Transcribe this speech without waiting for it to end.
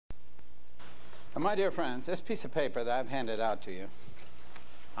My dear friends, this piece of paper that I've handed out to you,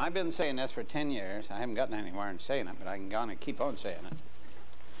 I've been saying this for 10 years. I haven't gotten anywhere in saying it, but I can go on and keep on saying it.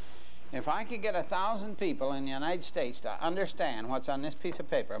 If I could get 1,000 people in the United States to understand what's on this piece of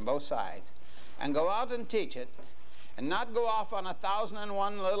paper on both sides and go out and teach it and not go off on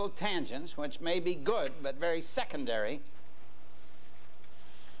 1,001 little tangents, which may be good but very secondary,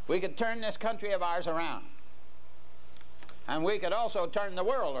 we could turn this country of ours around. And we could also turn the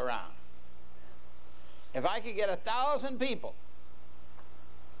world around. If I could get 1,000 people.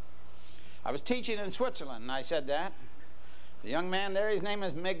 I was teaching in Switzerland and I said that. The young man there, his name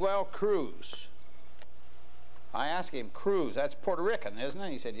is Miguel Cruz. I asked him, Cruz, that's Puerto Rican, isn't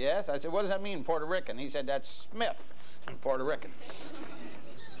it? He said, yes. I said, what does that mean, Puerto Rican? He said, that's Smith, Puerto Rican.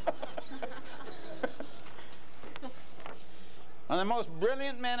 One of the most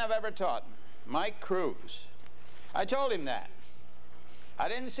brilliant men I've ever taught, Mike Cruz. I told him that. I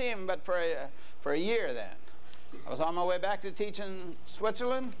didn't see him but for a year then. I was on my way back to teach in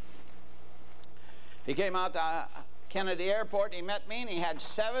Switzerland. He came out to Kennedy Airport, he met me, and he had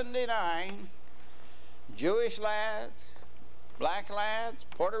 79 Jewish lads, black lads,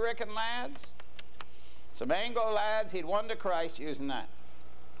 Puerto Rican lads, some Anglo lads he'd won to Christ using that.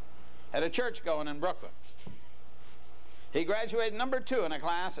 Had a church going in Brooklyn. He graduated number 2 in a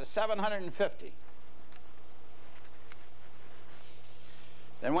class of 750.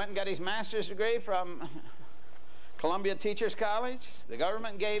 Then went and got his master's degree from Columbia Teachers College. The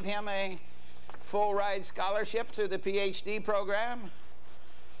government gave him a full ride scholarship through the PhD program.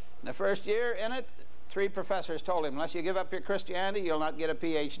 In the first year in it, 3 professors told him, unless you give up your Christianity, you'll not get a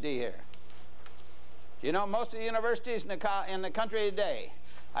PhD here. You know, most of the universities in the country today,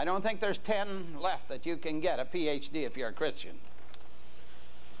 I don't think there's 10 left that you can get a PhD if you're a Christian.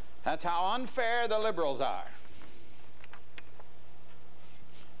 That's how unfair the liberals are.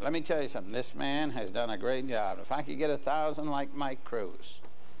 Let me tell you something. This man has done a great job. If I could get 1,000 like Mike Cruz.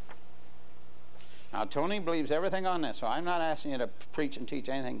 Now, Tony believes everything on this, so I'm not asking you to preach and teach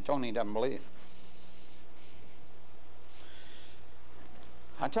anything Tony doesn't believe.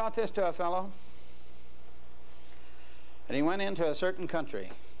 I taught this to a fellow, and he went into a certain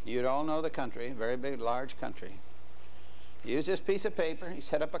country. You'd all know the country, very big, large country. He used this piece of paper. He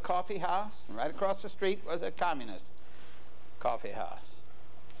set up a coffee house, and right across the street was a communist coffee house.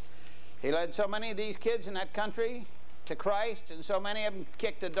 He led so many of these kids in that country to Christ, and so many of them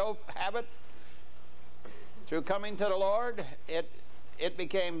kicked the dope habit. Through coming to the Lord, it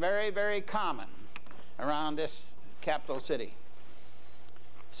became very, very common around this capital city.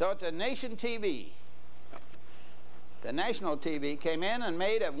 So at the Nation TV, the national TV came in and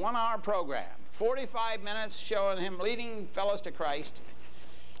made a 1-hour program, 45 minutes showing him leading fellows to Christ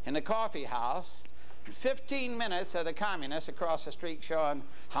in the coffee house, and 15 minutes of the communists across the street showing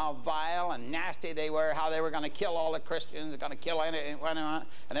how vile and nasty they were, how they were going to kill all the Christians, going to kill anyone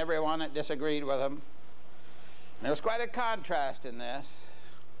and everyone that disagreed with them. And there was quite a contrast in this.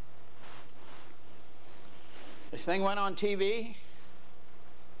 This thing went on TV,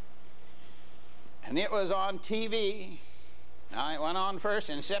 and it was on TV. Now, it went on first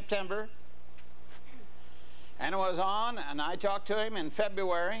in September, and it was on, and I talked to him in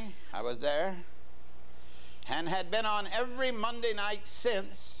February. I was there, and had been on every Monday night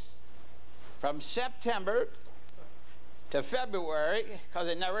since, from September to February, because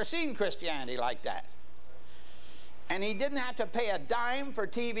I'd never seen Christianity like that. And he didn't have to pay a dime for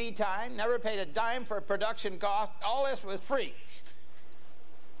TV time, never paid a dime for production costs. All this was free.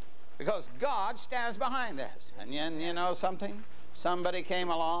 Because God stands behind this. And then, you know something? Somebody came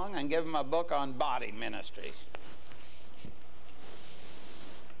along and gave him a book on body ministries.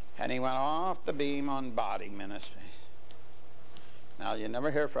 And he went off the beam on body ministries. Now, you never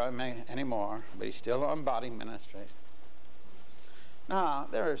hear from him anymore, but he's still on body ministries. Now,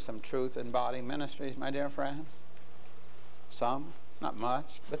 there is some truth in body ministries, my dear friends. Some, not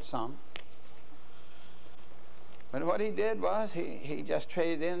much, but some. But what he did was he just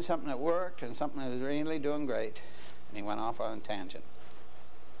traded in something that worked and something that was really doing great, and he went off on a tangent.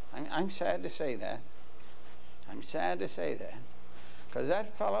 I'm sad to say that. I'm sad to say that. Because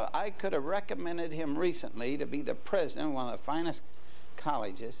that fellow, I could have recommended him recently to be the president of one of the finest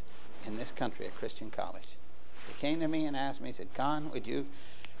colleges in this country, a Christian college. He came to me and asked me, he said, Conn, would you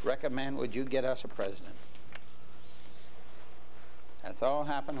get us a president? That's all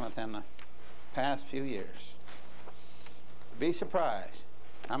happened within the past few years. Be surprised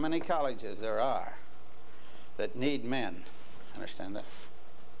how many colleges there are that need men. Understand that?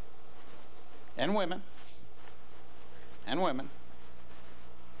 And women. And women.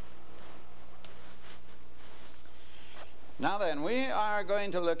 Now then, we are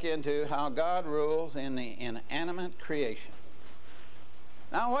going to look into how God rules in the inanimate creation.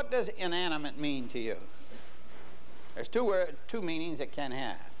 Now, what does inanimate mean to you? There's two meanings it can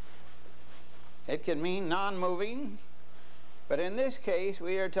have. It can mean non-moving, but in this case,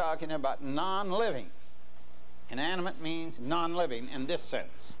 we are talking about non-living. Inanimate means non-living in this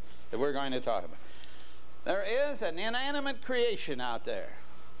sense that we're going to talk about. There is an inanimate creation out there.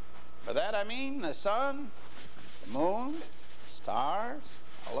 By that I mean the sun, the moon, stars,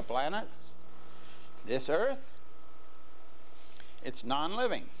 all the planets, this earth. It's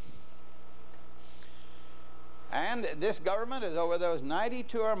non-living. And this government is over those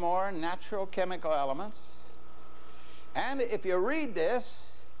 92 or more natural chemical elements. And if you read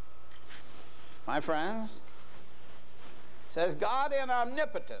this, my friends, it says God in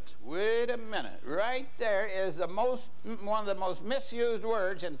omnipotence. Wait a minute. Right there is one of the most misused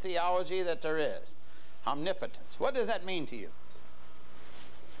words in theology that there is. Omnipotence. What does that mean to you?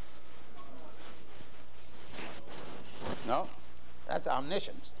 No, that's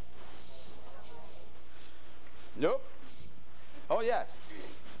omniscience. Nope. Oh, yes.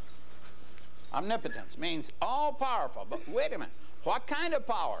 Omnipotence means all powerful. But wait a minute. What kind of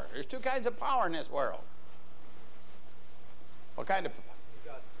power? There's two kinds of power in this world. What kind of power? He's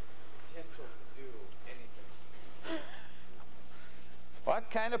got potential to do anything.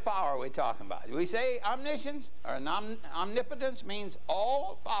 What kind of power are we talking about? We say omniscience or omnipotence means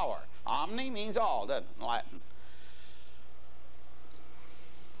all power. Omni means all, doesn't it, in Latin?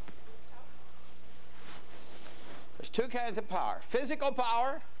 There's two kinds of power. Physical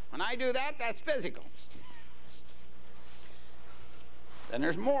power. When I do that, that's physical. Then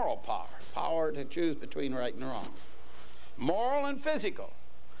there's moral power. Power to choose between right and wrong. Moral and physical.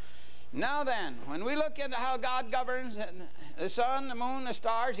 Now then, when we look into how God governs the sun, the moon, the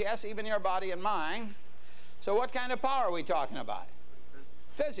stars, yes, even your body and mine. So what kind of power are we talking about?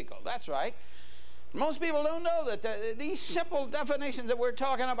 Physical, that's right. Most people don't know that these simple definitions that we're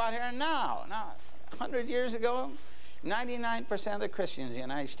talking about here now, 100 years ago, 99% of the Christians in the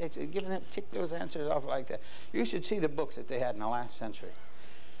United States are giving it, tick those answers off like that. You should see the books that they had in the last century.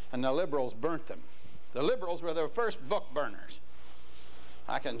 And the liberals burnt them. The liberals were the first book burners.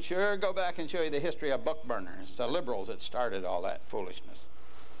 I can sure go back and show you the history of book burners. It's the liberals that started all that foolishness.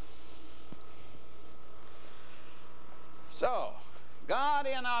 So, God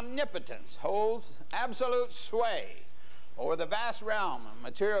in omnipotence holds absolute sway over the vast realm of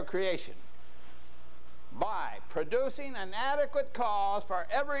material creation by producing an adequate cause for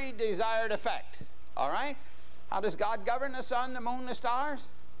every desired effect. All right? How does God govern the sun, the moon, the stars,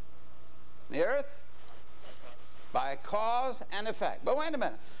 the earth? By cause and effect. But wait a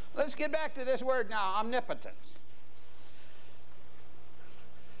minute. Let's get back to this word now, omnipotence.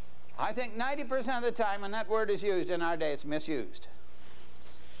 I think 90% of the time when that word is used in our day, it's misused.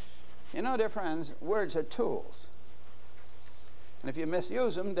 You know, dear friends, words are tools. And if you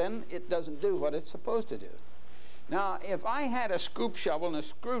misuse them, then it doesn't do what it's supposed to do. Now, if I had a scoop shovel and a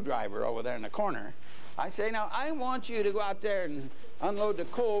screwdriver over there in the corner, I'd say, now, I want you to go out there and unload the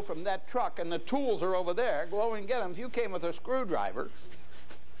coal from that truck, and the tools are over there. Go over and get them. If you came with a screwdriver,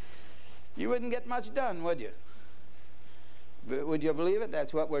 you wouldn't get much done, would you? But would you believe it?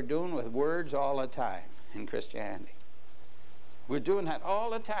 That's what we're doing with words all the time in Christianity. We're doing that all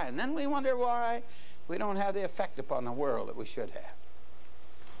the time. Then we wonder why we don't have the effect upon the world that we should have.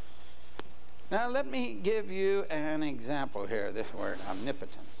 Now, let me give you an example here, this word,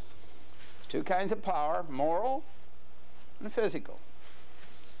 omnipotence. Two kinds of power, moral and physical.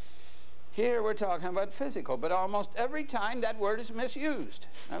 Here we're talking about physical, but almost every time that word is misused.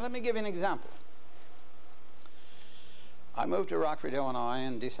 Now, let me give you an example. I moved to Rockford, Illinois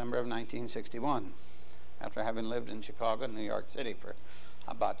in December of 1961, after having lived in Chicago and New York City for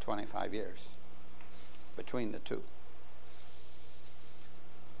about 25 years, between the two.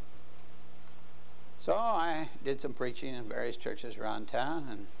 So I did some preaching in various churches around town,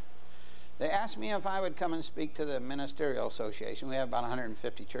 and they asked me if I would come and speak to the Ministerial Association. We have about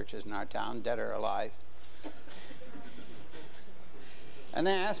 150 churches in our town, dead or alive. And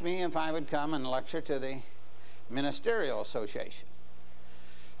they asked me if I would come and lecture to the Ministerial Association.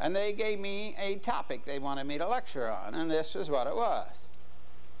 And they gave me a topic they wanted me to lecture on, and this is what it was.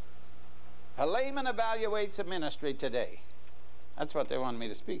 A layman evaluates a ministry today. That's what they wanted me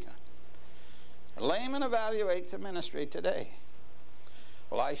to speak on. A layman evaluates a ministry today.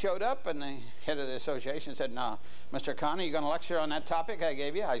 Well, I showed up, and the head of the association said, "Now, Mr. Conn, are you going to lecture on that topic I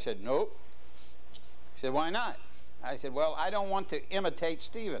gave you?" I said, "Nope." He said, "Why not?" I said, "Well, I don't want to imitate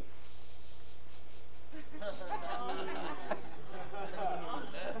Stephen."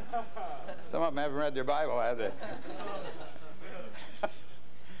 Some of them haven't read their Bible, have they?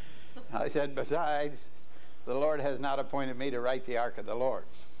 I said, besides, the Lord has not appointed me to write the ark of the Lord.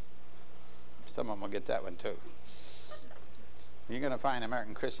 Some of them will get that one too. You're going to find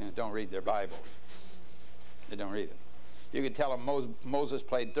American Christians don't read their Bibles. They don't read it. You could tell them Moses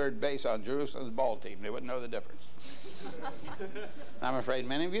played third base on Jerusalem's ball team. They wouldn't know the difference. I'm afraid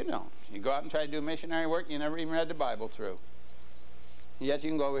many of you don't. You go out and try to do missionary work, you never even read the Bible through. Yet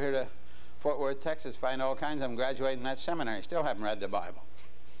you can go over here to Fort Worth, Texas, find all kinds of them graduating in that seminary, still haven't read the Bible.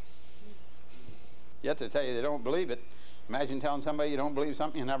 Yet to tell you they don't believe it. Imagine telling somebody you don't believe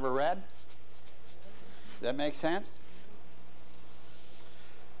something you never read. Does that make sense?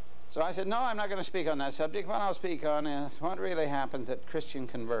 So I said, no, I'm not going to speak on that subject. What I'll speak on is what really happens at Christian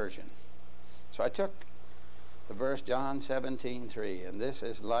conversion. So I took the verse John 17:3, and this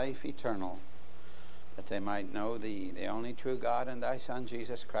is life eternal, that they might know thee, the only true God, and thy Son,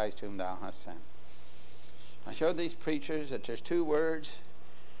 Jesus Christ, whom thou hast sent. I showed these preachers that there's two words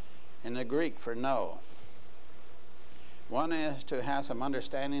in the Greek for know. One is to have some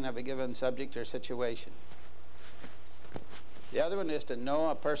understanding of a given subject or situation. The other one is to know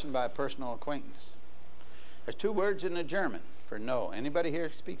a person by a personal acquaintance. There's two words in the German for know. Anybody here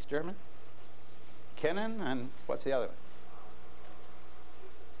speaks German? Kennen, and what's the other one?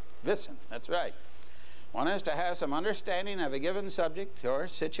 Wissen, that's right. One is to have some understanding of a given subject or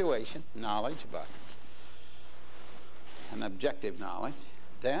situation, knowledge about an objective knowledge.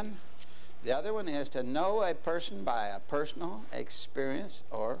 Then the other one is to know a person by a personal experience,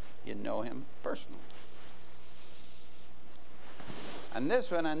 or you know him personally. And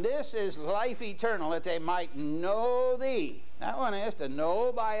this one, and this is life eternal, that they might know thee. That one is to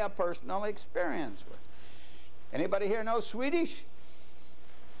know by a personal experience. Anybody here know Swedish?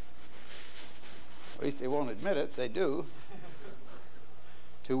 At least they won't admit it, they do.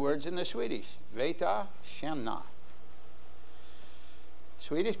 Two words in the Swedish, veta, känna.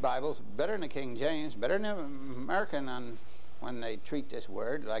 Swedish Bible's better than the King James, better than the American on when they treat this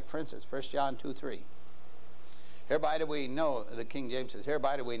word. Like, for instance, 1 John 2:3. Hereby do we know, the King James says,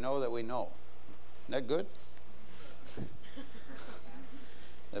 hereby do we know that we know. Isn't that good?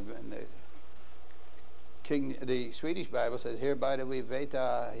 The Swedish Bible says, hereby do we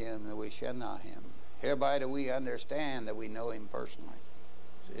veta him, that we känna him. Hereby do we understand that we know him personally.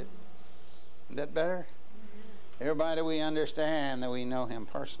 See it? Isn't that better? Hereby do we understand that we know him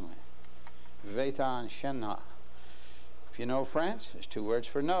personally. Veta and känna. If you know French, there's two words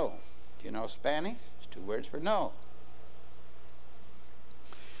for know. Do you know Spanish? There's two words for know.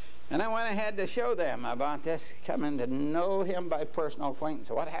 And I went ahead to show them about this, coming to know him by personal acquaintance.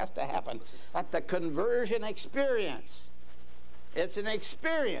 What has to happen at the conversion experience? It's an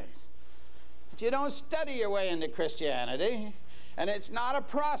experience. But you don't study your way into Christianity, and it's not a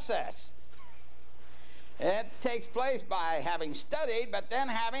process. It takes place by having studied, but then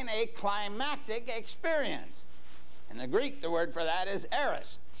having a climactic experience. In the Greek, the word for that is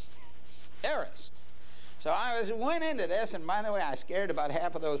eris. Eris. So I went into this, and by the way, I scared about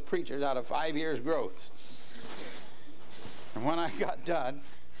half of those preachers out of 5 years' growth. And when I got done,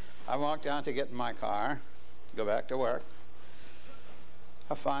 I walked out to get in my car, go back to work.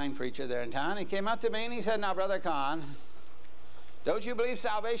 A fine preacher there in town, he came up to me and he said, now, Brother Conn, don't you believe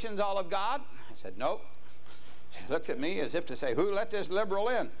salvation's all of God? I said, nope. He looked at me as if to say, who let this liberal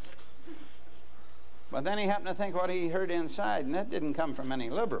in? But then he happened to think what he heard inside, and that didn't come from any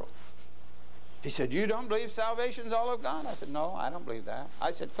liberal. He said, you don't believe salvation's all of God? I said, no, I don't believe that.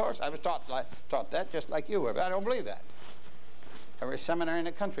 I said, of course, I was taught that just like you were, but I don't believe that. Every seminary in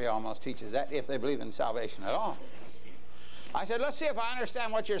the country almost teaches that, if they believe in salvation at all. I said, let's see if I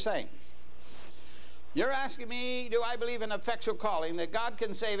understand what you're saying. You're asking me, do I believe in effectual calling, that God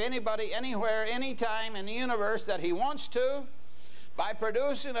can save anybody, anywhere, anytime in the universe that he wants to, by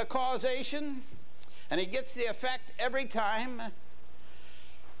producing a causation, and he gets the effect every time.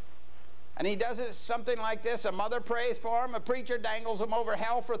 And he does it something like this. A mother prays for him. A preacher dangles him over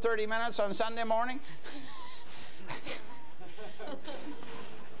hell for 30 minutes on Sunday morning.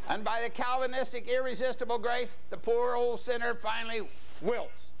 And by the Calvinistic irresistible grace, the poor old sinner finally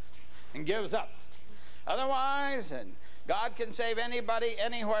wilts and gives up. Otherwise, and God can save anybody,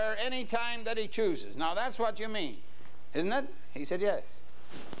 anywhere, anytime that he chooses. Now, that's what you mean, isn't it? He said, yes.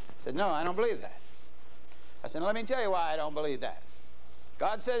 I said, no, I don't believe that. I said, let me tell you why I don't believe that.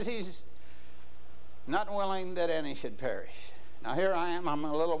 God says he's not willing that any should perish. Now here I am, I'm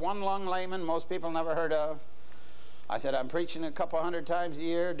a little one-lung layman most people never heard of. I said, I'm preaching a couple 100 times a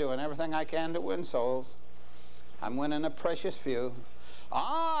year, doing everything I can to win souls. I'm winning a precious few.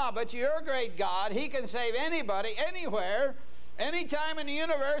 Ah, but your great God, he can save anybody, anywhere, any time in the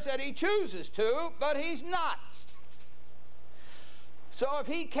universe that he chooses to, but he's not. So if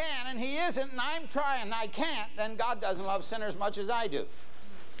he can and he isn't, and I'm trying and I can't, then God doesn't love sinners as much as I do.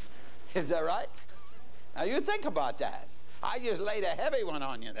 Is that right? Now you think about that. I just laid a heavy one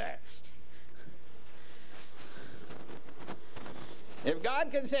on you there. If God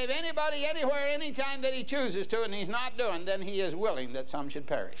can save anybody, anywhere, anytime that he chooses to, and he's not doing, then he is willing that some should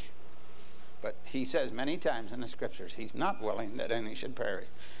perish. But he says many times in the scriptures, he's not willing that any should perish.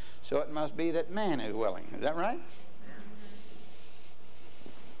 So it must be that man is willing. Is that right?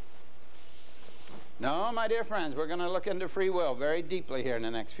 No, my dear friends, we're going to look into free will very deeply here in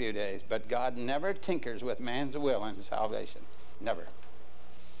the next few days. But God never tinkers with man's will in salvation. Never.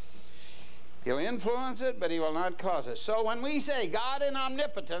 He'll influence it, but he will not cause it. So when we say God in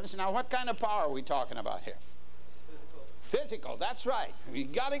omnipotence, now what kind of power are we talking about here? Physical, that's right.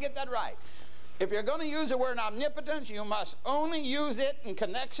 You've got to get that right. If you're going to use the word omnipotence, you must only use it in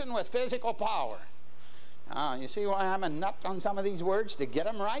connection with physical power. You see why I'm a nut on some of these words? To get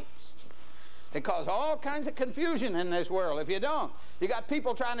them right? It causes all kinds of confusion in this world if you don't. You got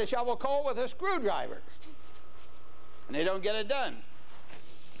people trying to shovel coal with a screwdriver. And they don't get it done.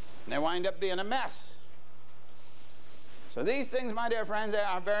 And they wind up being a mess. So these things, my dear friends, they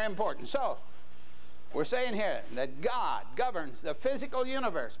are very important. So, we're saying here that God governs the physical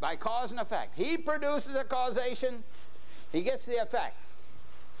universe by cause and effect. He produces a causation. He gets the effect.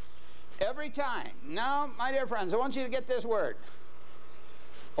 Every time. Now, my dear friends, I want you to get this word.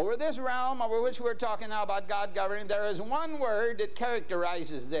 Over this realm over which we're talking now about God governing, there is one word that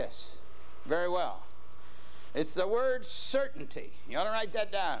characterizes this very well. It's the word certainty. You ought to write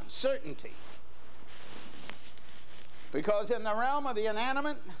that down. Certainty. Because in the realm of the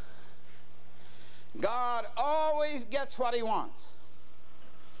inanimate, God always gets what he wants.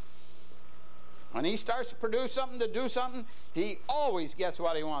 When he starts to produce something, to do something, he always gets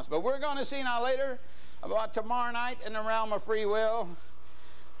what he wants. But we're going to see now later about tomorrow night in the realm of free will,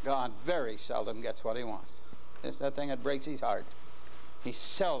 God very seldom gets what he wants. It's that thing that breaks his heart. He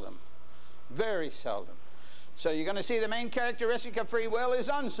seldom, very seldom. So you're going to see the main characteristic of free will is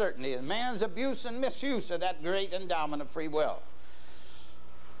uncertainty, and man's abuse and misuse of that great endowment of free will.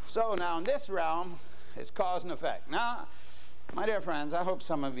 So now in this realm, it's cause and effect. Now, my dear friends, I hope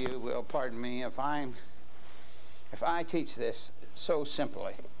some of you will pardon me if I teach this so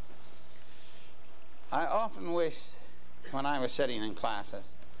simply. I often wish when I was sitting in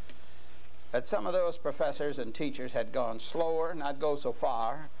classes that some of those professors and teachers had gone slower, not go so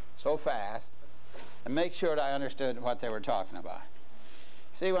far, so fast, and make sure that I understood what they were talking about.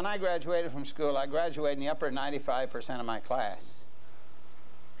 See, when I graduated from school, I graduated in the upper 95% of my class.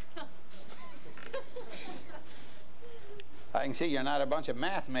 I can see you're not a bunch of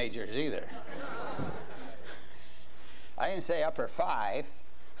math majors either. I didn't say upper 5.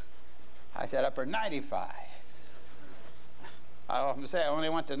 I said upper 95. I often say I only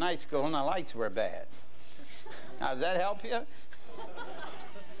went to night school and the lights were bad. Now, does that help you?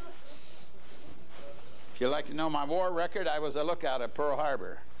 If you'd like to know my war record, I was a lookout at Pearl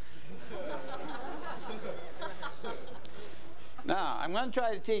Harbor. Now, I'm going to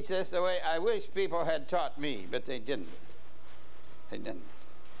try to teach this the way I wish people had taught me, but they didn't. They didn't.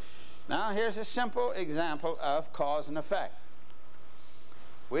 Now, here's a simple example of cause and effect.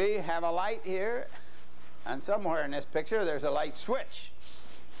 We have a light here, and somewhere in this picture there's a light switch.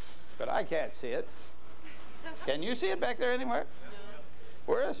 But I can't see it. Can you see it back there anywhere?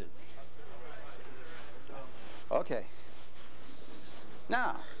 No. Where is it? Okay.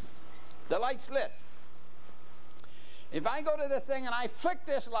 Now, the light's lit. If I go to this thing and I flick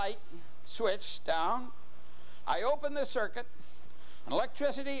this light switch down, I open the circuit, and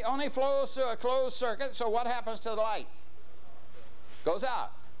electricity only flows through a closed circuit, so what happens to the light? Goes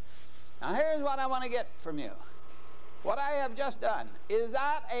out. Now here's what I want to get from you. What I have just done, is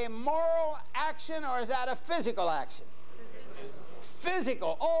that a moral action or is that a physical action?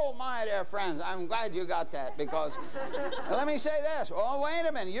 Physical. Oh, my dear friends, I'm glad you got that, because let me say this. Oh, wait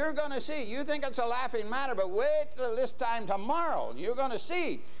a minute. You're going to see. You think it's a laughing matter, but wait till this time tomorrow. You're going to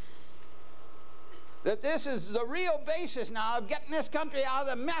see that this is the real basis now of getting this country out of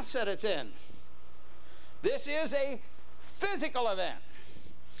the mess that it's in. This is a physical event.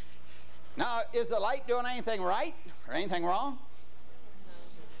 Now, is the light doing anything right or anything wrong?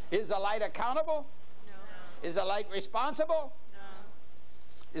 No. Is the light accountable? No. Is the light responsible?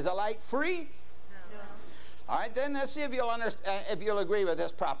 No. Is the light free? No. All right, then let's see if you'll understand, if you'll agree with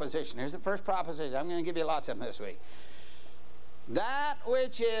this proposition. Here's the first proposition. I'm going to give you lots of them this week. That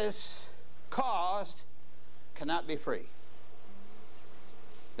which is caused cannot be free.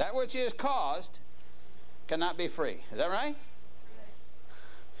 That which is caused cannot be free. Is that right?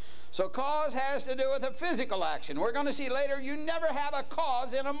 So cause has to do with a physical action. We're going to see later you never have a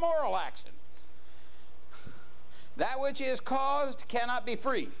cause in a moral action. That which is caused cannot be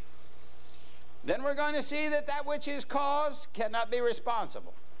free. Then we're going to see that that which is caused cannot be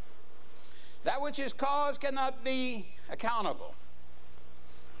responsible. That which is caused cannot be accountable.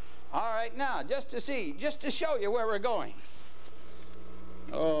 All right, now, just to show you where we're going.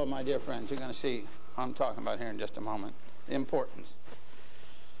 Oh, my dear friends, you're going to see what I'm talking about here in just a moment. The importance.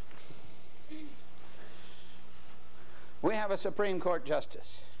 We have a Supreme Court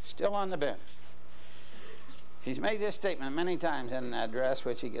justice, still on the bench. He's made this statement many times in an address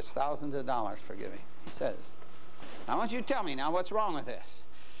which he gets thousands of dollars for giving. He says, I want you to tell me now what's wrong with this.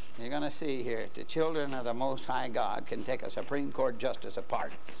 You're going to see here, the children of the Most High God can take a Supreme Court justice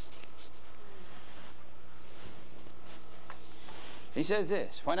apart. He says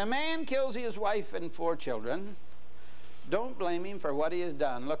this, when a man kills his wife and 4 children, don't blame him for what he has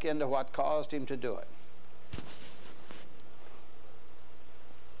done. Look into what caused him to do it.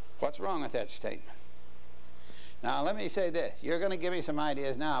 What's wrong with that statement? Now, let me say this. You're going to give me some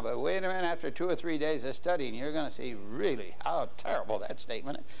ideas now, but wait a minute, after 2 or 3 days of studying, you're going to see really how terrible that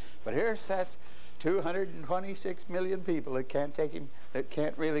statement is. But here's that's 226 million people that can't take him, that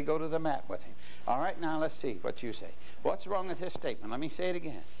can't really go to the mat with him. All right, now let's see what you say. What's wrong with this statement? Let me say it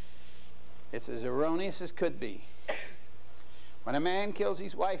again. It's as erroneous as could be. When a man kills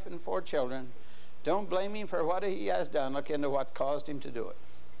his wife and 4 children, don't blame him for what he has done. Look into what caused him to do it.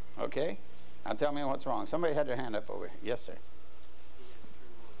 Okay? Now tell me what's wrong. Somebody had their hand up over here. Yes, sir.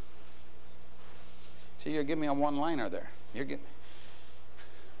 See, you're giving me a one-liner there.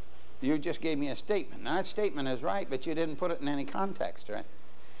 You just gave me a statement. Now, that statement is right, but you didn't put it in any context, right?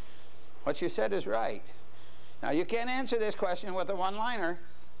 What you said is right. Now, you can't answer this question with a one-liner.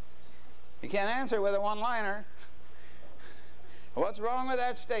 You can't answer with a one-liner. What's wrong with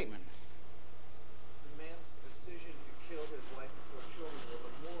that statement? The man's decision to kill his wife and 4 children was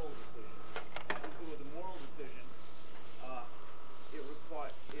a moral decision. Since it was a moral decision, it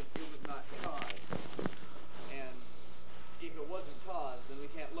was not cause. And if it wasn't cause, then we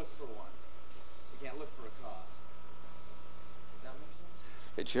can't look for one. We can't look for a cause. Does that make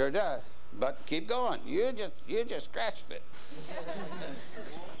sense? It sure does. But keep going. You just scratched it.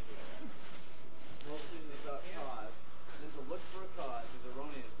 Moral decision without cause. And then to look for a cause is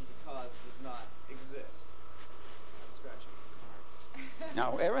erroneous since a cause does not exist. That's scratching hard.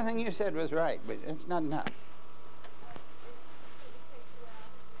 Now, everything you said was right, but it's not enough.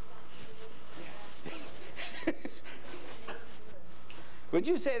 Would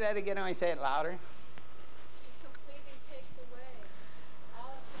you say that again when I say it louder?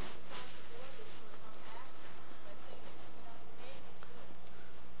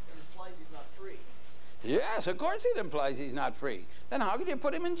 Yes, of course it implies he's not free. Then how could you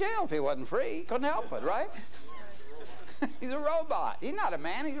put him in jail if he wasn't free? He couldn't help it, right? He's a robot. He's not a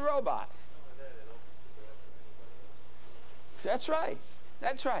man, he's a robot. That's right.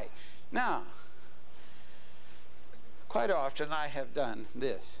 That's right. Now, quite often I have done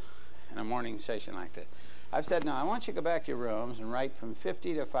this in a morning session like this. I've said, now I want you to go back to your rooms and write from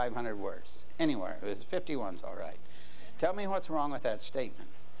 50 to 500 words. Anywhere. It was 51's all right. Tell me what's wrong with that statement.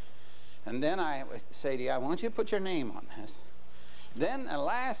 And then I would say to you, I want you to put your name on this. Then the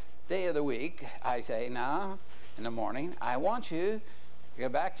last day of the week, I say, now, in the morning, I want you to go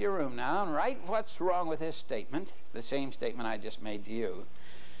back to your room now and write what's wrong with this statement, the same statement I just made to you.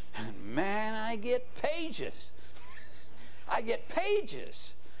 And man, I get pages. I get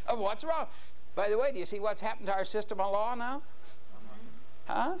pages of what's wrong. By the way, do you see what's happened to our system of law now?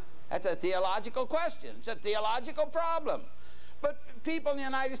 Huh? That's a theological question. It's a theological problem. But people in the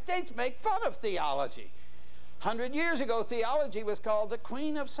United States make fun of theology. 100 years ago, theology was called the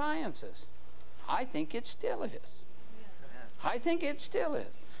queen of sciences. I think it still is. I think it still is.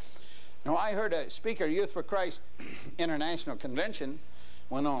 Now, I heard a speaker, Youth for Christ International Convention,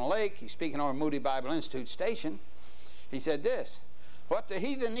 went on a lake. He's speaking over Moody Bible Institute station. He said this, what the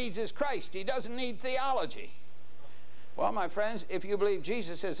heathen needs is Christ. He doesn't need theology. Well, my friends, if you believe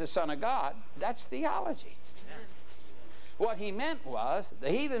Jesus is the Son of God, that's theology. What he meant was, the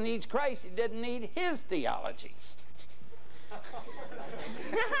heathen needs Christ, he didn't need his theology.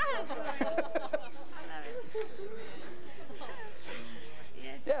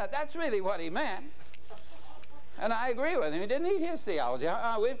 Yeah, that's really what he meant. And I agree with him. He didn't need his theology.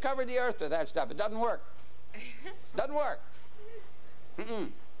 We've covered the earth with that stuff. It doesn't work. Doesn't work.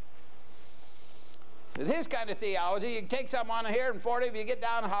 With his kind of theology, you can take someone here and 40 of you get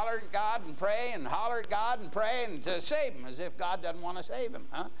down and holler at God and pray and holler at God and pray and to save him, as if God doesn't want to save him,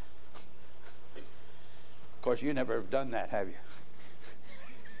 huh? Of course, you never have done that, have you?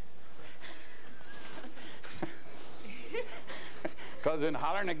 Because in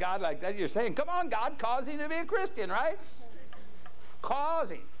hollering at God like that, you're saying, come on, God, cause him to be a Christian, right?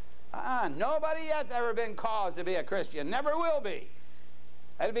 Cause him. Nobody yet's ever been caused to be a Christian. Never will be.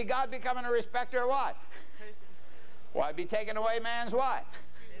 That'll be God becoming a respecter of what? Person. Why be taking away man's what?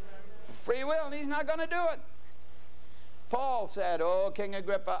 Free will, and he's not going to do it. Paul said, oh, King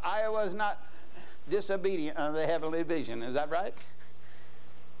Agrippa, I was not disobedient unto the heavenly vision. Is that right?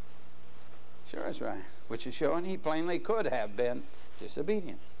 Sure it's right. Which is showing he plainly could have been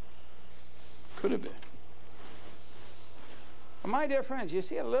disobedient. Could have been. Well, my dear friends, you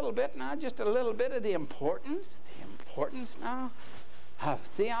see a little bit now, just a little bit of the importance now of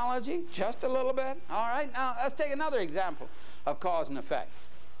theology, just a little bit. All right, now let's take another example of cause and effect.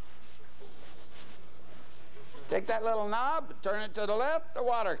 Take that little knob, turn it to the left, the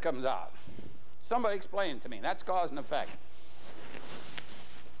water comes out. Somebody explain it to me. That's cause and effect.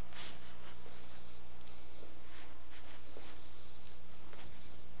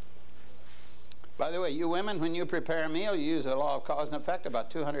 By the way, you women, when you prepare a meal, you use the law of cause and effect about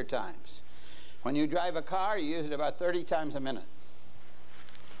 200 times. When you drive a car, you use it about 30 times a minute.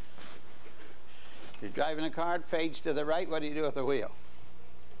 If you're driving a car, it fades to the right, what do you do with the wheel?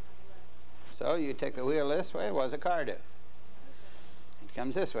 So you take the wheel this way, what does the car do? It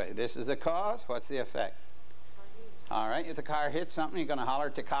comes this way. This is the cause, what's the effect? All right, if the car hits something, you're going to holler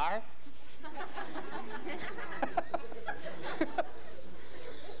at the car?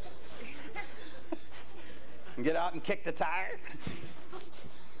 And get out and kick the tire?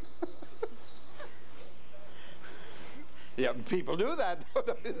 Yeah, people do that.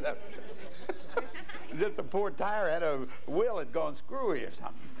 Just a poor tire had a wheel had gone screwy or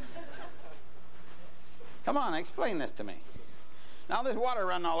something. Come on, explain this to me. Now there's water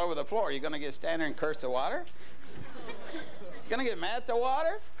running all over the floor. You're going to get stand there and curse the water? You're going to get mad at the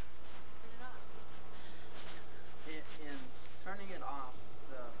water? In turning it off,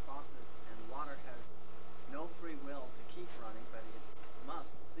 the faucet and water has no free will to keep running, but it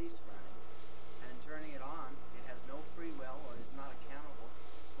must cease running. And in turning it on, it has no free will or is not accountable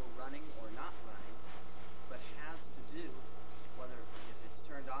for running or not running, but has to do, whether if it's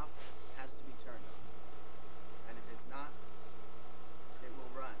turned off, has to be turned off. And if it's not, it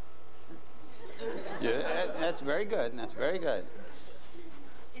will run. Yeah, that's very good. That's very good.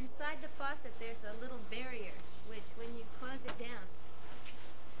 Inside the faucet, there's a little barrier, which when you close it down,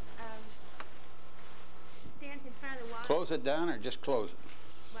 stands in front of the water. Close it down or just close it?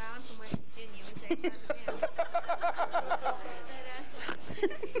 Well, I'm from West Virginia. We say close it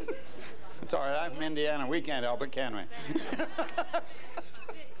down. It's all right. I'm from Indiana. We can't help it, can we?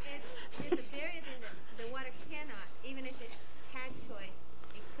 There's a barrier there that the water cannot, even if it had choice,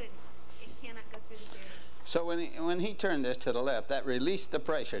 it couldn't. It cannot go through the barrier. So when he turned this to the left, that released the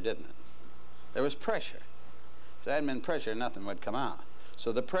pressure, didn't it? There was pressure. If there hadn't been pressure, nothing would come out.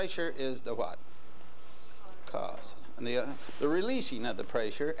 So the pressure is the what? Cause. And the releasing of the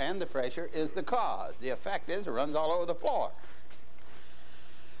pressure and the pressure is the cause. The effect is it runs all over the floor.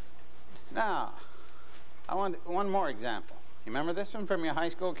 Now, I want one more example. You remember this one from your high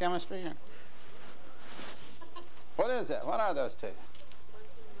school chemistry? What is it? What are those two?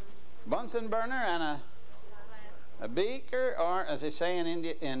 Bunsen burner and a beaker, or as they say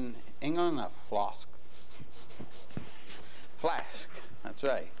in England, a flask. Flask. That's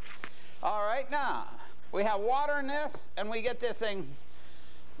right. All right, now we have water in this, and we get this thing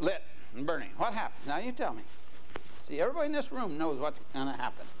lit and burning. What happens? Now you tell me. See, everybody in this room knows what's going to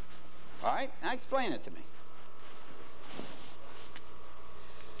happen. All right? Now explain it to me.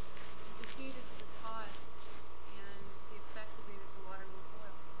 The heat is the cause, and the effect will be that the water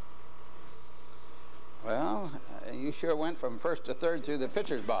will boil. Well, you sure went from first to third through the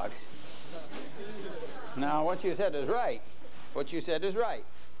pitcher's box. Now, what you said is right. What you said is right.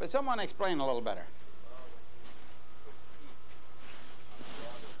 But someone explain a little better.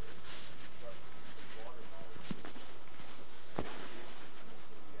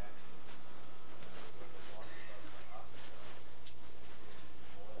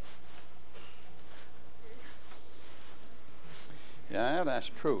 Yeah, that's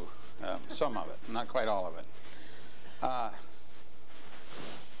true. Some of it, not quite all of it.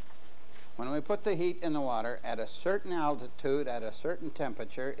 When we put the heat in the water at a certain altitude, at a certain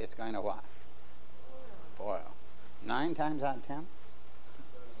temperature, it's going to what? Boil. 9 times out of 10?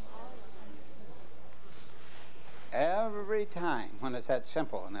 Every time when it's that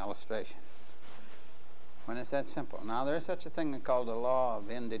simple, an illustration. When it's that simple. Now, there's such a thing called the law of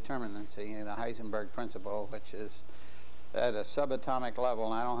indeterminacy, the Heisenberg principle, which is at a subatomic level,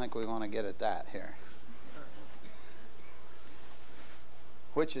 and I don't think we want to get at that here.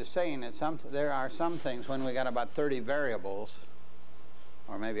 Which is saying that there are some things when we got about 30 variables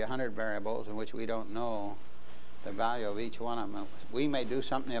or maybe 100 variables in which we don't know the value of each one of them. We may do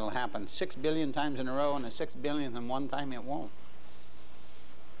something that'll happen 6 billion times in a row, and the 6 billionth and one time it won't.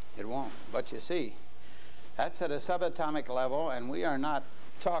 It won't. But you see, that's at a subatomic level, and we are not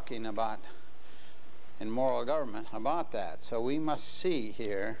talking about in moral government about that. So we must see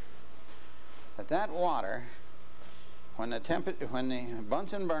here that that water, when the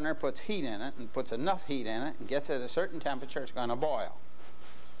Bunsen burner puts heat in it and puts enough heat in it and gets it at a certain temperature, it's going to boil.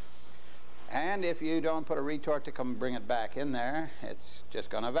 And if you don't put a retort to come bring it back in there, it's just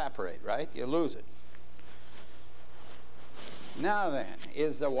going to evaporate, right? You lose it. Now then,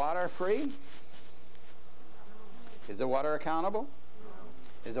 is the water free? Is the water accountable?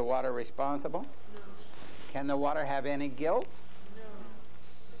 No. Is the water responsible? No. Can the water have any guilt? No.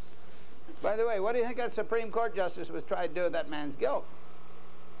 By the way, what do you think that Supreme Court justice was trying to do with that man's guilt?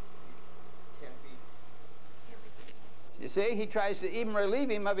 You see, he tries to even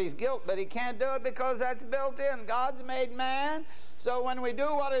relieve him of his guilt, but he can't do it because that's built in. God's made man, so when we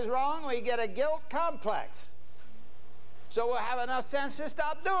do what is wrong, we get a guilt complex. So we'll have enough sense to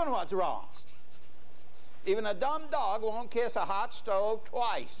stop doing what's wrong. Even a dumb dog won't kiss a hot stove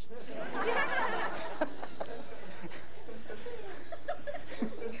twice.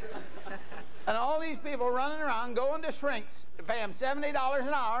 And all these people running around going to shrinks to pay them $70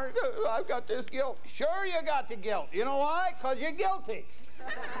 an hour. I've got this guilt. Sure, you got the guilt. You know why? Because you're guilty.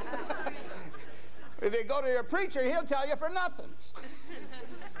 If you go to your preacher, he'll tell you for nothing.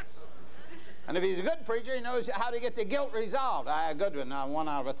 And if he's a good preacher, he knows how to get the guilt resolved. A good one. Now, 1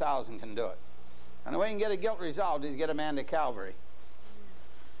 out of 1,000 can do it. And the way you can get a guilt resolved is get a man to Calvary.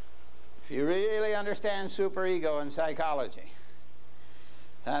 If you really understand superego and psychology,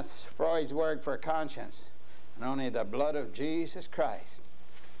 that's Freud's word for conscience. And only the blood of Jesus Christ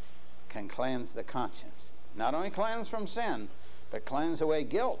can cleanse the conscience. Not only cleanse from sin, but cleanse away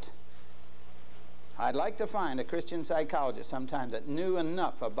guilt. I'd like to find a Christian psychologist sometime that knew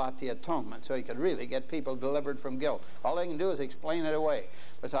enough about the atonement so he could really get people delivered from guilt. All they can do is explain it away.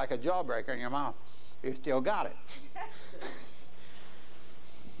 It's like a jawbreaker in your mouth. You still got it.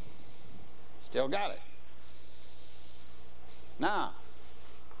 Still got it. Now,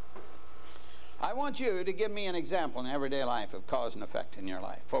 I want you to give me an example in everyday life of cause and effect in your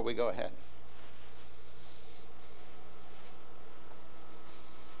life before we go ahead.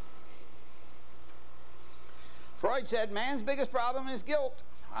 Freud said man's biggest problem is guilt.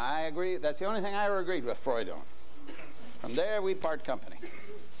 I agree. That's the only thing I ever agreed with Freud on. From there, we part company.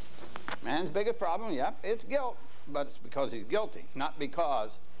 Man's biggest problem, yep, it's guilt. But it's because he's guilty, not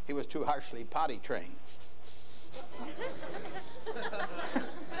because he was too harshly potty trained.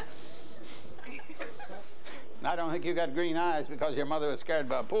 And I don't think you got green eyes because your mother was scared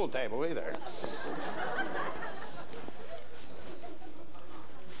by a pool table either.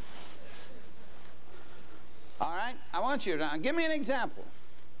 All right, I want you to give me an example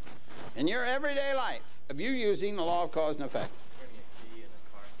in your everyday life of you using the law of cause and effect. Turning a key in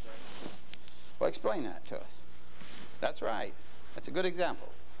a car start. Well, explain that to us. That's right. That's a good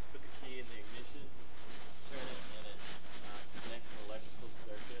example. Put the key in the ignition, turn it, and it connects an electrical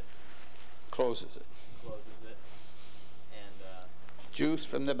circuit. Closes it. Closes it. And Juice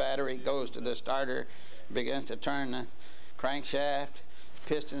from the battery goes to the starter, begins to turn the crankshaft.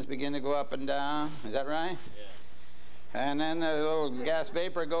 Pistons begin to go up and down. Is that right? yeah. And then the little gas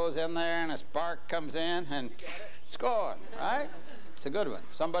vapor goes in there and a spark comes in and it's going, right? It's a good one.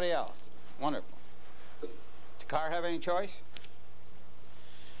 Somebody else. Wonderful. Does the car have any choice?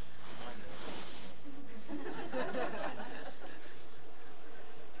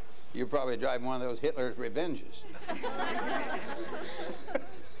 You probably drive one of those Hitler's Revenges.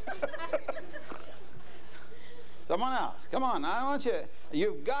 Someone else. Come on. I want you.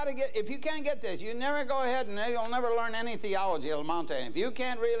 You've got to get. If you can't get this, you never go ahead and you'll never learn any theology. It'll amount to anything. If you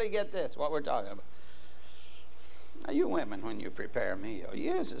can't really get this, what we're talking about. Now, you women, when you prepare a meal,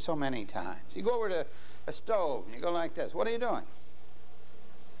 you use it so many times. You go over to a stove and you go like this. What are you doing?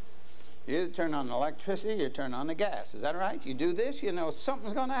 You either turn on the electricity, you turn on the gas. Is that right? You do this, you know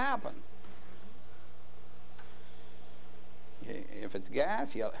something's going to happen. If it's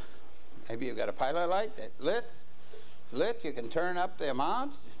gas, maybe you've got a pilot light that lit, you can turn up the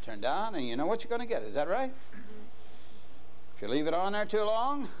amount, turn down, and you know what you're going to get. Is that right? If you leave it on there too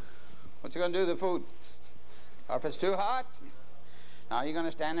long, what's it going to do to the food? Or if it's too hot, now you're going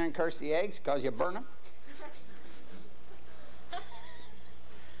to stand there and curse the eggs because you burn them?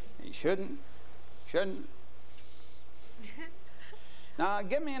 You shouldn't. Shouldn't. Now,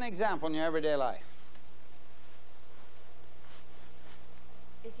 give me an example in your everyday life.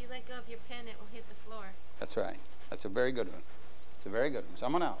 If you let go of your pen, it will hit the floor. That's right. That's a very good one. It's a very good one.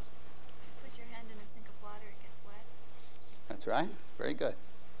 Someone else. Put your hand in a sink of water, it gets wet. That's right. Very good.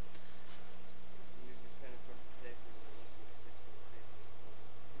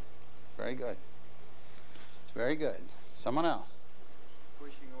 Very good. It's very good. Someone else.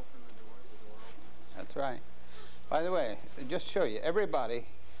 Pushing open the door opens. That's right. By the way, just to show you, everybody's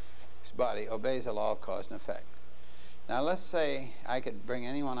body obeys the law of cause and effect. Now let's say I could bring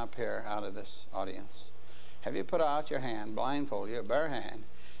anyone up here out of this audience. Have you put out your hand, blindfold your bare hand.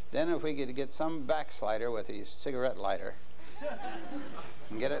 Then if we could get some backslider with a cigarette lighter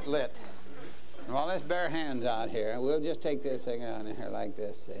and get it lit. And while this bare hand's out here, we'll just take this thing out in here like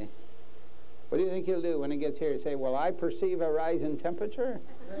this, see? What do you think he'll do when he gets here? He'll say, well, I perceive a rise in temperature.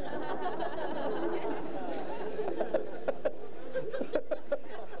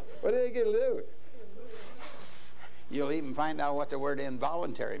 What do you think he'll do? You'll even find out what the word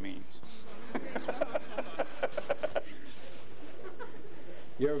involuntary means.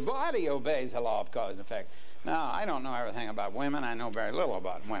 Your body obeys the law of cause and effect. Now, I don't know everything about women. I know very little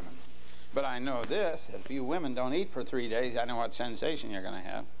about women. But I know this. If you women don't eat for 3 days, I know what sensation you're going to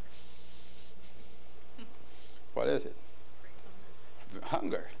have. What is it?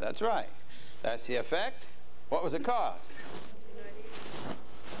 Hunger. That's right. That's the effect. What was the cause?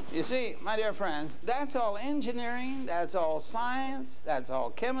 You see, my dear friends, that's all engineering, that's all science, that's all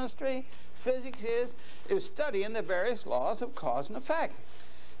chemistry. Physics is studying the various laws of cause and effect.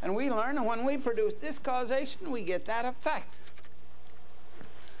 And we learn that when we produce this causation, we get that effect.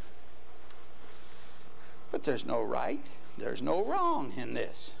 But there's no right, there's no wrong in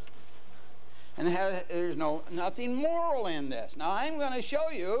this. And there's nothing moral in this. Now, I'm going to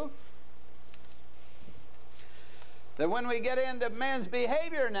show you that when we get into men's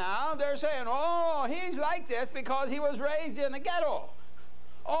behavior now, they're saying, oh, he's like this because he was raised in a ghetto.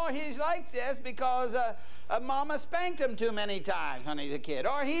 Or he's like this because a mama spanked him too many times when he's a kid.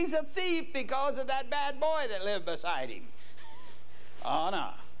 Or he's a thief because of that bad boy that lived beside him. Oh, no.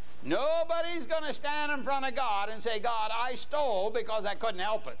 Nobody's going to stand in front of God and say, God, I stole because I couldn't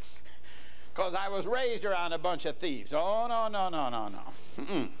help it. Because I was raised around a bunch of thieves. Oh, no, no, no, no, no.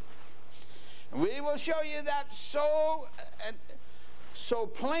 Mm-mm. We will show you that so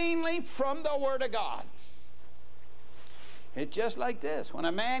plainly from the Word of God. It's just like this. When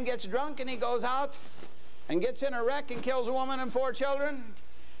a man gets drunk and he goes out and gets in a wreck and kills a woman and 4 children,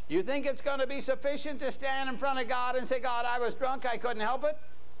 you think it's going to be sufficient to stand in front of God and say, God, I was drunk, I couldn't help it?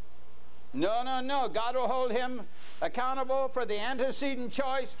 No, no, no. God will hold him accountable for the antecedent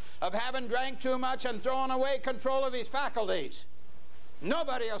choice of having drank too much and thrown away control of his faculties.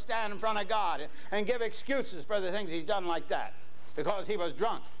 Nobody will stand in front of God and give excuses for the things he's done like that because he was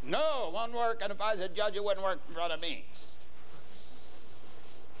drunk. No, it won't work, and if I was a judge, it wouldn't work in front of me.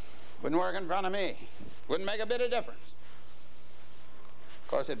 Wouldn't work in front of me. Wouldn't make a bit of difference. Of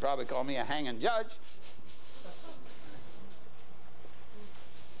course, they'd probably call me a hanging judge.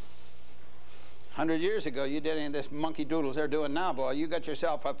 "100 years ago, you did any of this monkey doodles they're doing now, boy. You got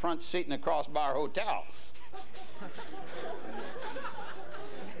yourself a front seat in a crossbar hotel."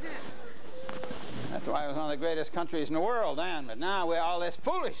 That's why it was one of the greatest countries in the world then. But now all this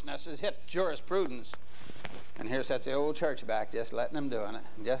foolishness has hit jurisprudence. And here sits the old church back, just letting them doing it.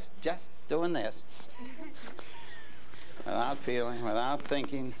 Just doing this. Without feeling, without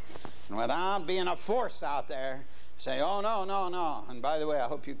thinking, and without being a force out there. Say, oh, no, no, no. And by the way, I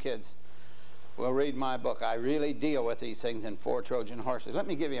hope you kids will read my book. I really deal with these things in 4 Trojan horses. Let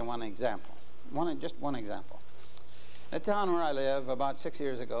me give you one example. Just one example. The town where I live, about 6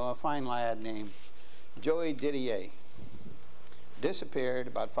 years ago, a fine lad named Joey Didier disappeared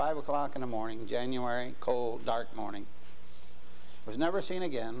about 5 o'clock in the morning, January, cold, dark morning. Was never seen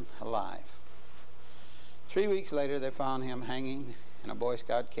again alive. 3 weeks later, they found him hanging in a Boy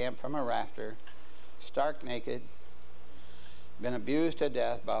Scout camp from a rafter, stark naked, been abused to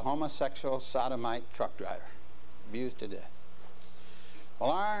death by a homosexual sodomite truck driver. Abused to death.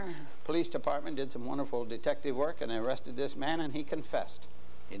 Well, our police department did some wonderful detective work and they arrested this man, and he confessed.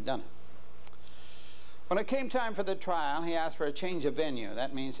 He'd done it. When it came time for the trial, he asked for a change of venue.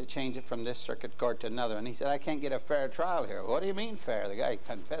 That means to change it from this circuit court to another. And he said, I can't get a fair trial here. What do you mean fair? The guy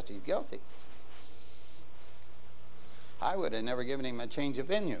confessed he's guilty. I would have never given him a change of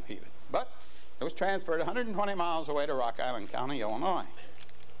venue even. But it was transferred 120 miles away to Rock Island County, Illinois.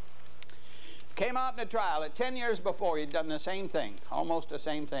 Came out in a trial at 10 years before. He'd done the same thing, almost the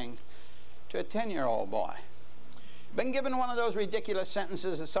same thing, to a 10-year-old boy. Been given one of those ridiculous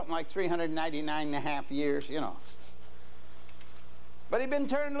sentences of something like 399 and a half years, you know. But he'd been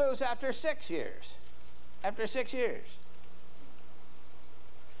turned loose after 6 years. After 6 years.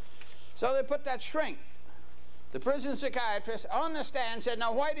 So they put that shrink The prison psychiatrist on the stand said,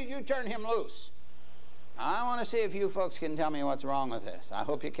 now why did you turn him loose? I want to see if you folks can tell me what's wrong with this. I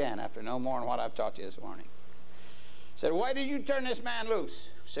hope you can after no more than what I've taught you this morning. Said, why did you turn this man loose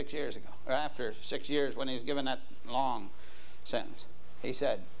 6 years ago? Or after 6 years when he was given that long sentence. He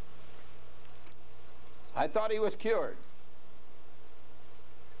said, I thought he was cured.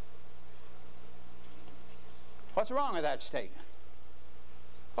 What's wrong with that statement?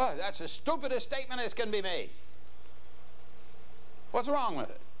 Well, that's the stupidest statement that can be made. What's wrong with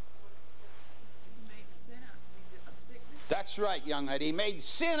it? That's right, young lady. He made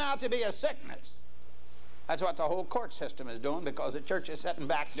sin out to be a sickness. That's what the whole court system is doing, because the church is sitting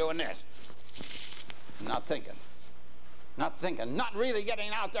back doing this. Not thinking. Not thinking. Not really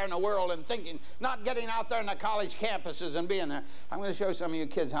getting out there in the world and thinking. Not getting out there in the college campuses and being there. I'm going to show some of you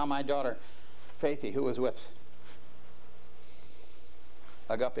kids how my daughter, Faithy, who was with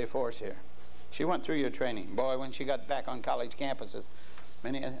Agape Force here, she went through your training. Boy, when she got back on college campuses,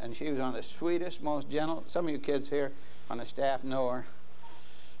 and she was one of the sweetest, most gentle. Some of you kids here on the staff know her.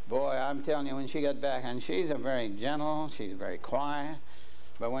 Boy, I'm telling you, when she got back, and she's a very gentle, she's very quiet,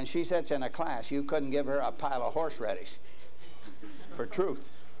 but when she sits in a class, you couldn't give her a pile of horseradish for truth.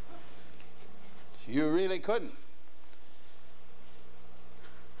 You really couldn't.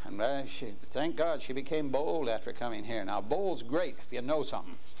 And thank God she became bold after coming here. Now, bold's great if you know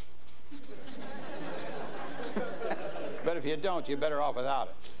something. But if you don't, you're better off without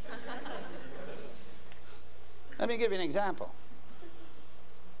it. Let me give you an example.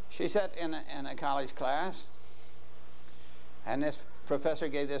 She sat in a college class, and this professor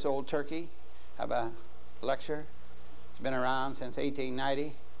gave this old turkey a lecture. It's been around since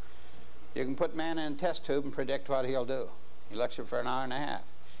 1890. You can put man in a test tube and predict what he'll do. He lectured for an hour and a half.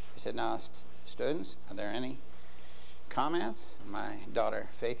 He said, now, students, are there any comments? My daughter,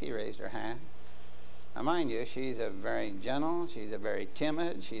 Faithy, raised her hand. Now, mind you, she's a very gentle, she's a very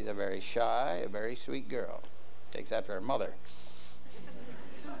timid, she's a very shy, a very sweet girl. Takes after her mother.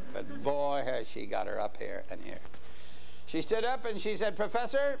 But boy, has she got her up here and here. She stood up and she said,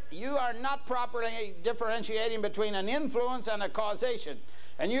 Professor, you are not properly differentiating between an influence and a causation.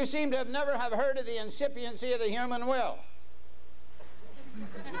 And you seem to have never have heard of the incipiency of the human will.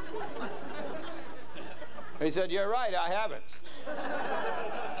 He said, you're right, I haven't.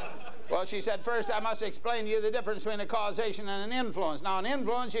 Well, she said, first I must explain to you the difference between a causation and an influence. Now, an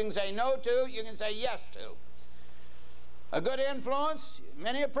influence you can say no to, you can say yes to. A good influence,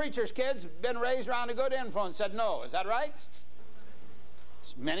 many a preacher's kids been raised around a good influence, said no. Is that right?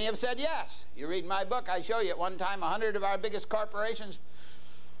 Many have said yes. You read my book, I show you at one time 100 of our biggest corporations,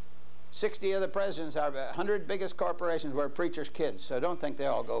 60 of the presidents, our 100 biggest corporations were preacher's kids, so don't think they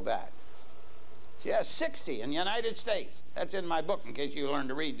all go bad. She has 60 in the United States. That's in my book in case you learn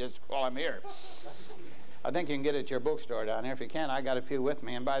to read just while I'm here. I think you can get it at your bookstore down here. If you can't, I got a few with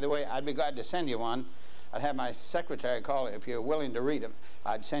me. And by the way, I'd be glad to send you one. I'd have my secretary call it. If you're willing to read them,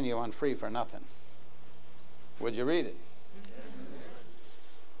 I'd send you one free for nothing. Would you read it?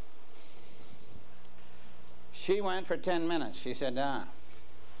 She went for 10 minutes. She said,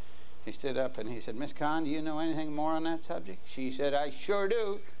 He stood up and he said, Miss Conn, do you know anything more on that subject? She said, I sure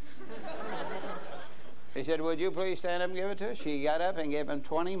do. He said, would you please stand up and give it to us? She got up and gave him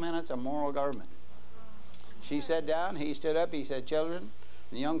 20 minutes of moral government. She sat down, he stood up, he said, children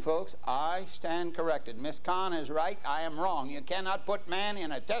and young folks, I stand corrected. Miss Conn is right, I am wrong. You cannot put man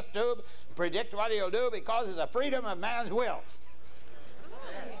in a test tube and predict what he'll do because of the freedom of man's will.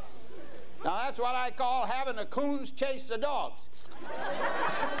 Now that's what I call having the coons chase the dogs.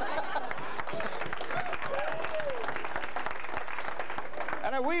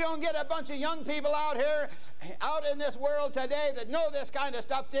 And if we don't get a bunch of young people out here, out in this world today that know this kind of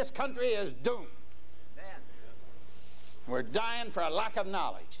stuff, this country is doomed. Amen. We're dying for a lack of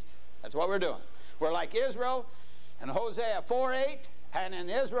knowledge. That's what we're doing. We're like Israel in Hosea 4:8, and in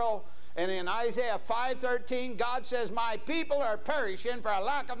Israel, and in Isaiah 5:13, God says, my people are perishing for a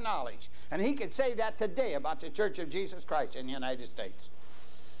lack of knowledge. And he could say that today about the Church of Jesus Christ in the United States.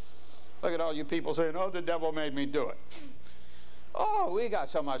 Look at all you people saying, oh, the devil made me do it. Oh, we got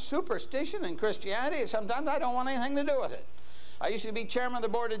so much superstition in Christianity, sometimes I don't want anything to do with it. I used to be chairman of the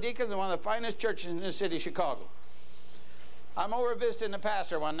board of deacons in one of the finest churches in the city of Chicago. I'm over visiting the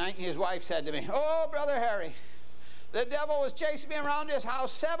pastor one night, and his wife said to me, oh, Brother Harry, the devil was chasing me around this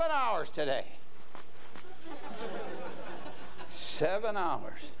house 7 hours today. 7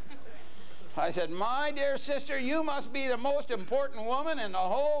 hours. I said, my dear sister, you must be the most important woman in the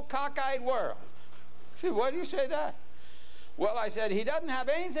whole cockeyed world. She said, why do you say that? Well, I said, he doesn't have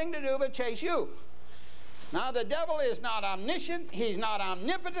anything to do but chase you. Now, the devil is not omniscient. He's not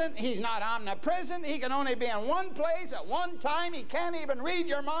omnipotent. He's not omnipresent. He can only be in one place at one time. He can't even read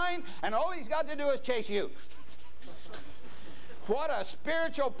your mind, and all he's got to do is chase you. What a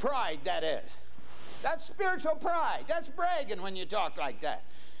spiritual pride that is. That's spiritual pride. That's bragging when you talk like that.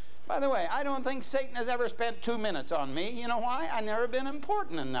 By the way, I don't think Satan has ever spent 2 minutes on me. You know why? I've never been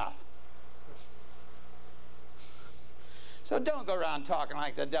important enough. So don't go around talking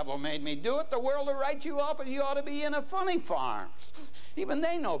like the devil made me do it. The world will write you off and you ought to be in a funny farm. Even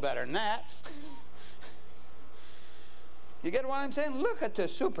they know better than that. You get what I'm saying? Look at the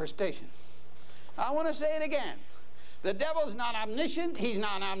superstition. I want to say it again. The devil's not omniscient. He's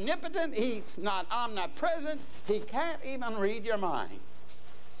not omnipotent. He's not omnipresent. He can't even read your mind.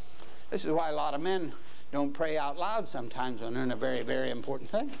 This is why a lot of men don't pray out loud sometimes when they're in a very, very important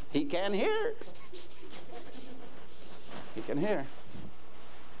thing. He can hear. He can hear.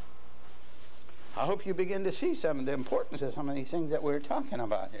 I hope you begin to see some of the importance of some of these things that we're talking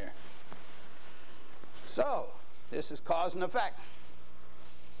about here. So, this is cause and effect.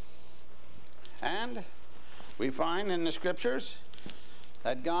 And we find in the scriptures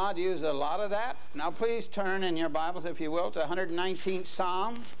that God used a lot of that. Now please turn in your Bibles, if you will, to 119th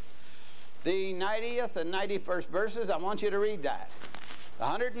Psalm. The 90th and 91st verses, I want you to read that. The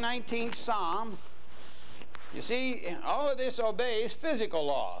 119th Psalm. You see, all of this obeys physical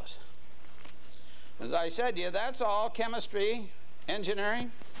laws. As I said to you, that's all chemistry,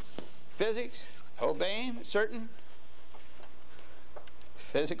 engineering, physics, obeying certain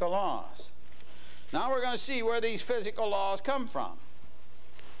physical laws. Now we're going to see where these physical laws come from.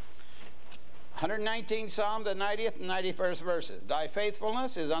 119th Psalm, the 90th and 91st verses. Thy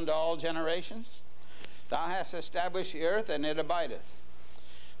faithfulness is unto all generations. Thou hast established the earth, and it abideth.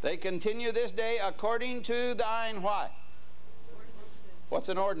 They continue this day according to thine what? What's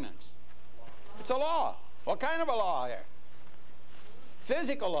an ordinance? It's a law. What kind of a law here?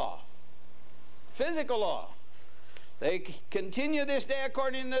 Physical law. Physical law. They continue this day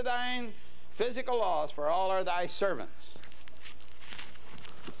according to thine physical laws, for all are thy servants.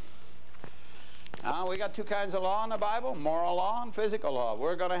 Now, we got two kinds of law in the Bible, moral law and physical law.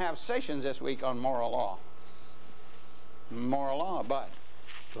 We're going to have sessions this week on moral law. Moral law, but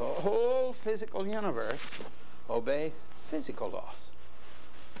the whole physical universe obeys physical laws.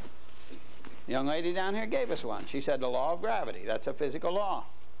 The young lady down here gave us one. She said the law of gravity. That's a physical law.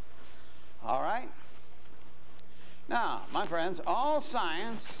 All right? Now, my friends, all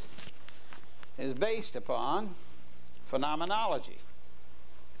science is based upon phenomenology.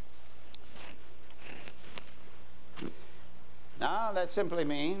 Now, that simply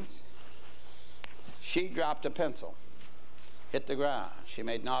means she dropped a pencil, hit the ground. She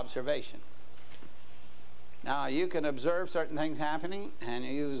made an observation. Now, you can observe certain things happening, and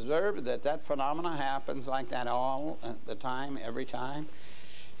you observe that that phenomena happens like that all the time, every time.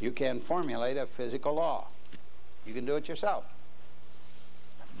 You can formulate a physical law. You can do it yourself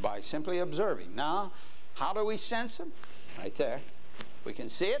by simply observing. Now, how do we sense them? Right there. We can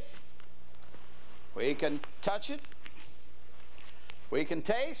see it. We can touch it. We can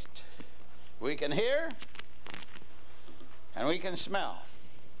taste. We can hear. And we can smell.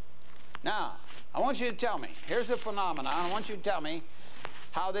 Now, I want you to tell me, here's a phenomenon. I want you to tell me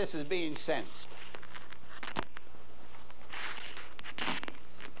how this is being sensed.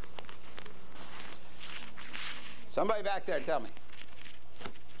 Somebody back there tell me.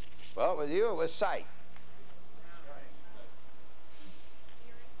 Well, with you it was sight.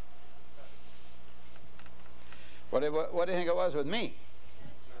 What do you think it was with me?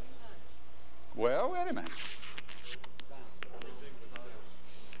 Well, wait a minute.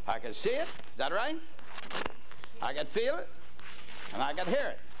 I could see it. Is that right? I could feel it. And I could hear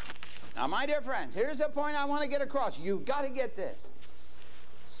it. Now, my dear friends, here's the point I want to get across. You've got to get this.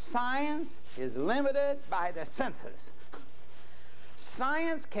 Science is limited by the senses.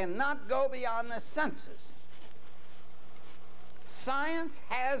 Science cannot go beyond the senses. Science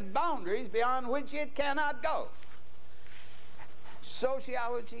has boundaries beyond which it cannot go.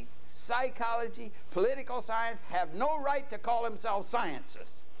 Sociology, psychology, political science have no right to call themselves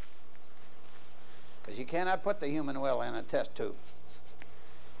sciences. Because you cannot put the human will in a test tube.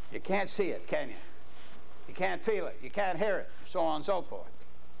 You can't see it, can you? You can't feel it. You can't hear it, so on and so forth.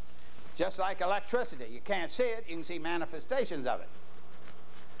 Just like electricity. You can't see it. You can see manifestations of it.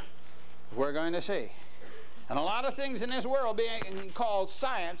 We're going to see. And a lot of things in this world being called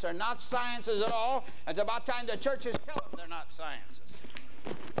science are not sciences at all. It's about time the churches tell them they're not sciences.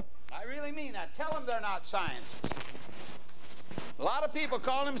 I really mean that. Tell them they're not sciences. A lot of people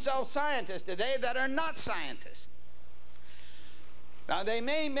call themselves scientists today that are not scientists. Now, they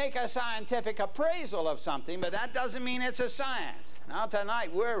may make a scientific appraisal of something, but that doesn't mean it's a science. Now,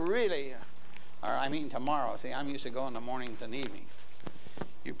 tonight, we're really, or I mean tomorrow. See, I'm used to going the mornings and evenings.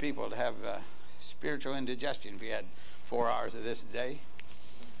 You people would have spiritual indigestion if you had 4 hours of this a day.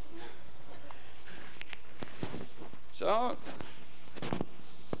 So,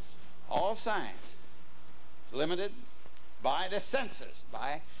 all science limited by the senses,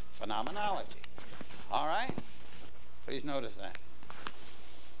 by phenomenology. All right? Please notice that.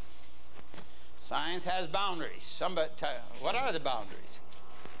 Science has boundaries. Somebody what are the boundaries?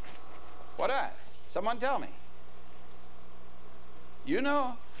 What are? Someone tell me. You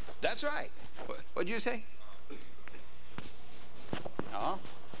know? That's right. What'd you say? No?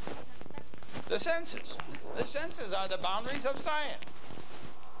 The senses. The senses are the boundaries of science.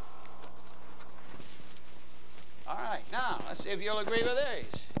 All right, now, let's see if you'll agree with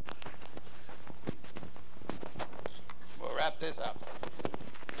these. We'll wrap this up.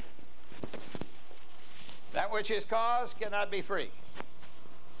 That which is caused cannot be free.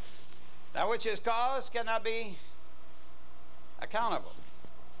 That which is caused cannot be accountable.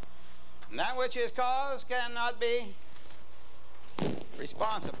 And that which is caused cannot be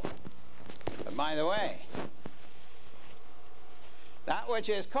responsible. But by the way, that which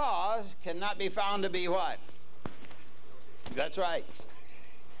is caused cannot be found to be what? That's right.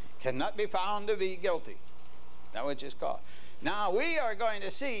 Cannot be found to be guilty. That which is caused. Now, we are going to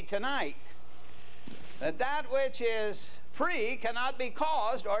see tonight that that which is free cannot be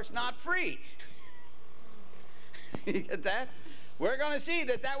caused, or it's not free. You get that? We're going to see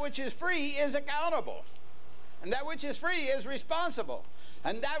that that which is free is accountable. And that which is free is responsible.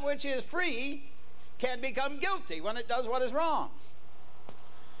 And that which is free can become guilty when it does what is wrong.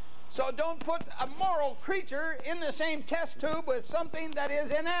 So don't put a moral creature in the same test tube with something that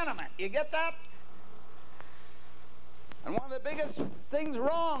is inanimate. You get that? And one of the biggest things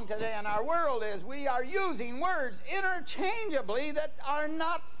wrong today in our world is we are using words interchangeably that are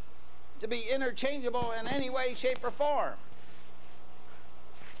not to be interchangeable in any way, shape, or form.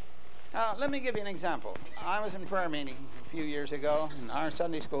 Let me give you an example. I was in prayer meeting a few years ago, and our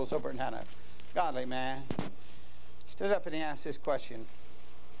Sunday school superintendent, godly man, stood up and he asked this question.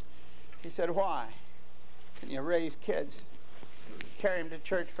 He said, why can you raise kids, carry them to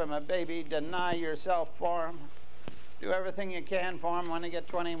church from a baby, deny yourself for them, do everything you can for them? When they get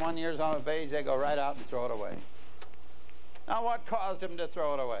 21 years of age, they go right out and throw it away. Now, what caused him to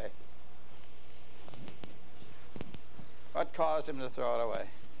throw it away? What caused him to throw it away?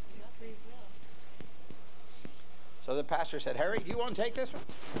 So the pastor said, Harry, do you want to take this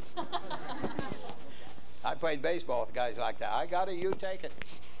one? I played baseball with guys like that. I got it, you take it.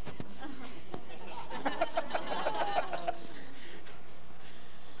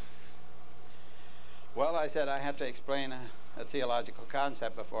 Well, I said I have to explain a theological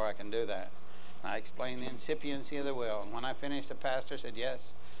concept before I can do that. I explained the incipiency of the will. And when I finished, the pastor said,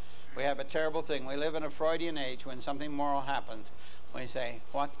 yes, we have a terrible thing. We live in a Freudian age. When something moral happens, we say,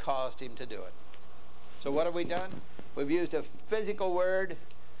 what caused him to do it? So what have we done? We've used a physical word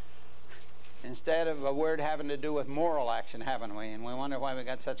instead of a word having to do with moral action, haven't we? And we wonder why we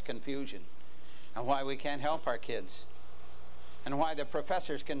got such confusion and why we can't help our kids and why the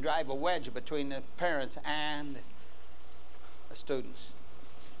professors can drive a wedge between the parents and the students.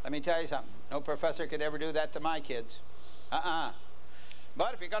 Let me tell you something. No professor could ever do that to my kids. But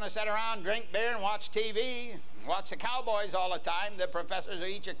if you're going to sit around, drink beer, and watch TV, and watch the Cowboys all the time, the professors will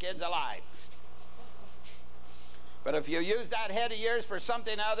eat your kids alive. But if you use that head of yours for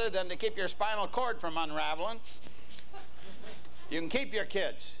something other than to keep your spinal cord from unraveling, you can keep your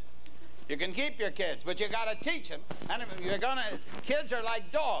kids. You can keep your kids, but you got to teach them. And if you're gonna, kids are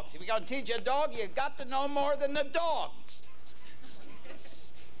like dogs. If you're going to teach a dog, you got to know more than the dog.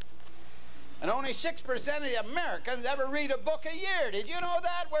 And only 6% of the Americans ever read a book a year. Did you know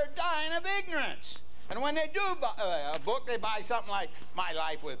that? We're dying of ignorance. And when they do buy a book, they buy something like My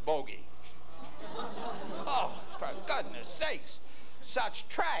Life with Bogey. Oh, for goodness sakes. Such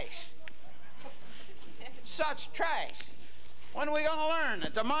trash. Such trash. When are we going to learn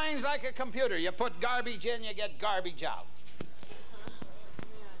that the mind's like a computer? You put garbage in, you get garbage out.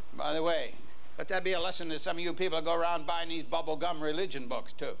 By the way, let that be a lesson to some of you people who go around buying these bubblegum religion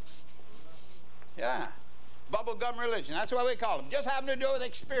books, too. Yeah, bubblegum religion. That's what we call them. Just having to do with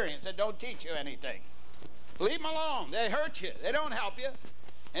experience that don't teach you anything. Leave them alone. They hurt you. They don't help you.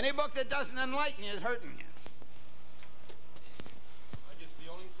 Any book that doesn't enlighten you is hurting you. I guess the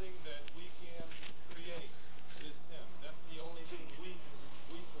only thing that we can create is sin. That's the only thing we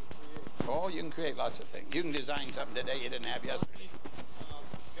can create. Oh, you can create lots of things. You can design something today you didn't have yesterday.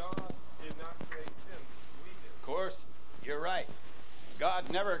 God did not create sin. We did. Of course, you're right.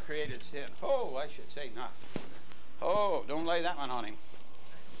 God never created sin. Oh, I should say not. Oh, don't lay that one on him.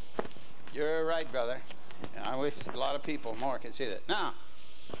 You're right, brother. And I wish a lot of people more can see that. Now,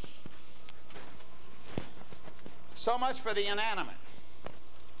 so much for the inanimate.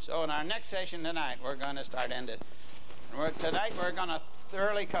 So in our next session tonight, we're going to start ended. Tonight we're going to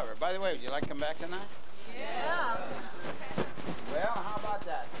thoroughly cover. By the way, would you like to come back tonight? Yeah. Well, how about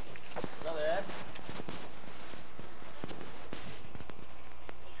that, Brother Ed?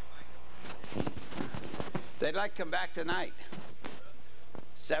 They'd like to come back tonight.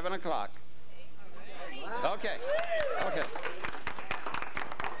 7 o'clock. Okay. Okay.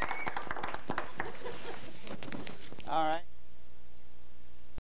 All right.